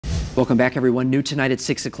Welcome back, everyone. New tonight at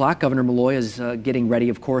 6 o'clock. Governor Malloy is getting ready,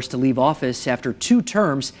 of course, to leave office after 2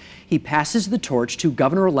 terms. He passes the torch to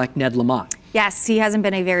Governor-elect Ned Lamont. Yes, he hasn't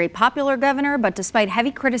been a very popular governor, but despite heavy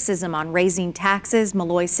criticism on raising taxes,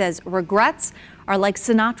 Malloy says regrets are like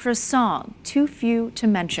Sinatra's song, too few to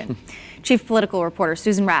mention. Chief political reporter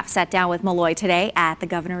Susan Raff sat down with Malloy today at the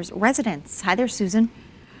governor's residence. Hi there, Susan.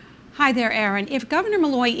 Hi there, Aaron. If Governor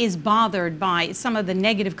Malloy is bothered by some of the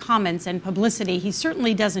negative comments and publicity, he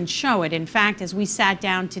certainly doesn't show it. In fact, as we sat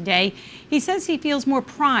down today, he says he feels more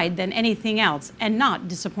pride than anything else and not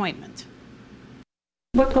disappointment.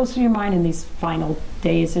 What goes through your mind in these final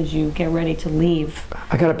days as you get ready to leave?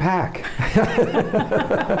 I got to pack.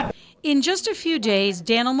 In just a few days,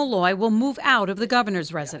 Dannel Malloy will move out of the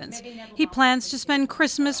governor's residence. He plans to spend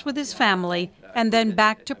Christmas with his family and then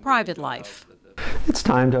back to private life. It's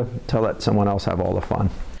time to let someone else have all the fun.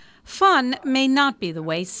 Fun may not be the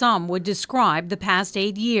way some would describe the past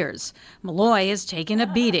 8 years. Malloy has taken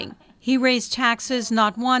a beating. He raised taxes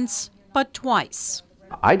not once, but twice.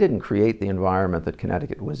 I didn't create the environment that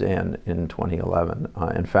Connecticut was in 2011.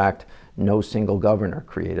 In fact, no single governor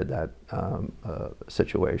created that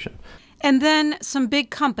situation. And then some big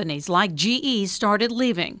companies like GE started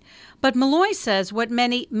leaving. But Malloy says what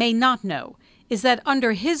many may not know is that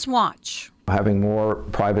under his watch, having more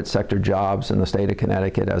private sector jobs in the state of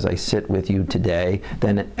Connecticut as I sit with you today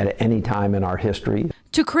than at any time in our history.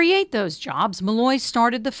 To create those jobs, Malloy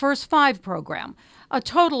started the First 5 program. A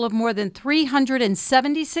total of more than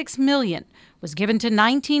 $376 million was given to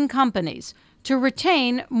 19 companies to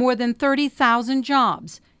retain more than 30,000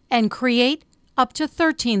 jobs and create up to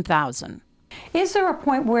 13,000. Is there a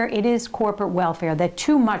point where it is corporate welfare that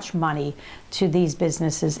too much money to these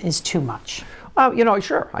businesses is too much? You know,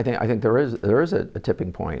 sure. I think there is a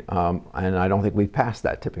tipping point, and I don't think we've passed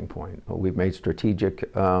that tipping point. We've made strategic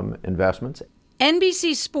investments.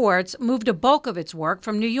 NBC Sports moved a bulk of its work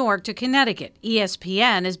from New York to Connecticut.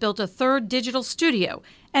 ESPN has built a 3rd digital studio,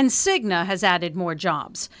 and Cigna has added more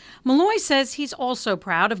jobs. Malloy says he's also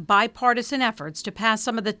proud of bipartisan efforts to pass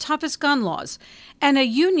some of the toughest gun laws and a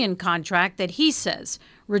union contract that he says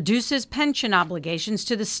reduces pension obligations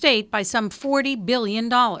to the state by some $40 billion.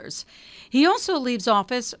 He also leaves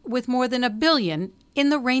office with more than $1 billion in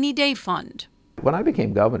the rainy day fund. When I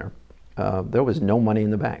became governor, there was no money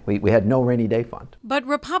in the bank. We had no rainy day fund. But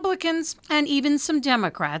Republicans and even some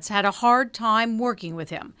Democrats had a hard time working with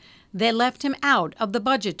him. They left him out of the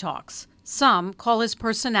budget talks. Some call his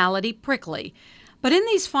personality prickly. But in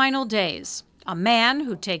these final days, a man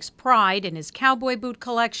who takes pride in his cowboy boot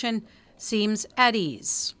collection seems at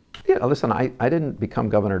ease. Yeah, listen, I didn't become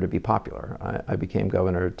governor to be popular. I became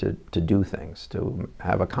governor to do things, to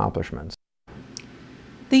have accomplishments.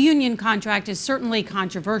 The union contract is certainly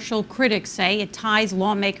controversial. Critics say it ties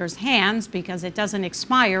lawmakers' hands because it doesn't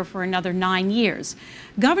expire for another 9 years.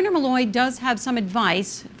 Governor Malloy does have some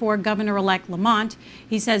advice for Governor-elect Lamont.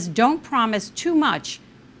 He says don't promise too much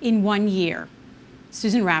in 1 year.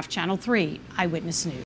 Susan Raff, Channel 3 Eyewitness News.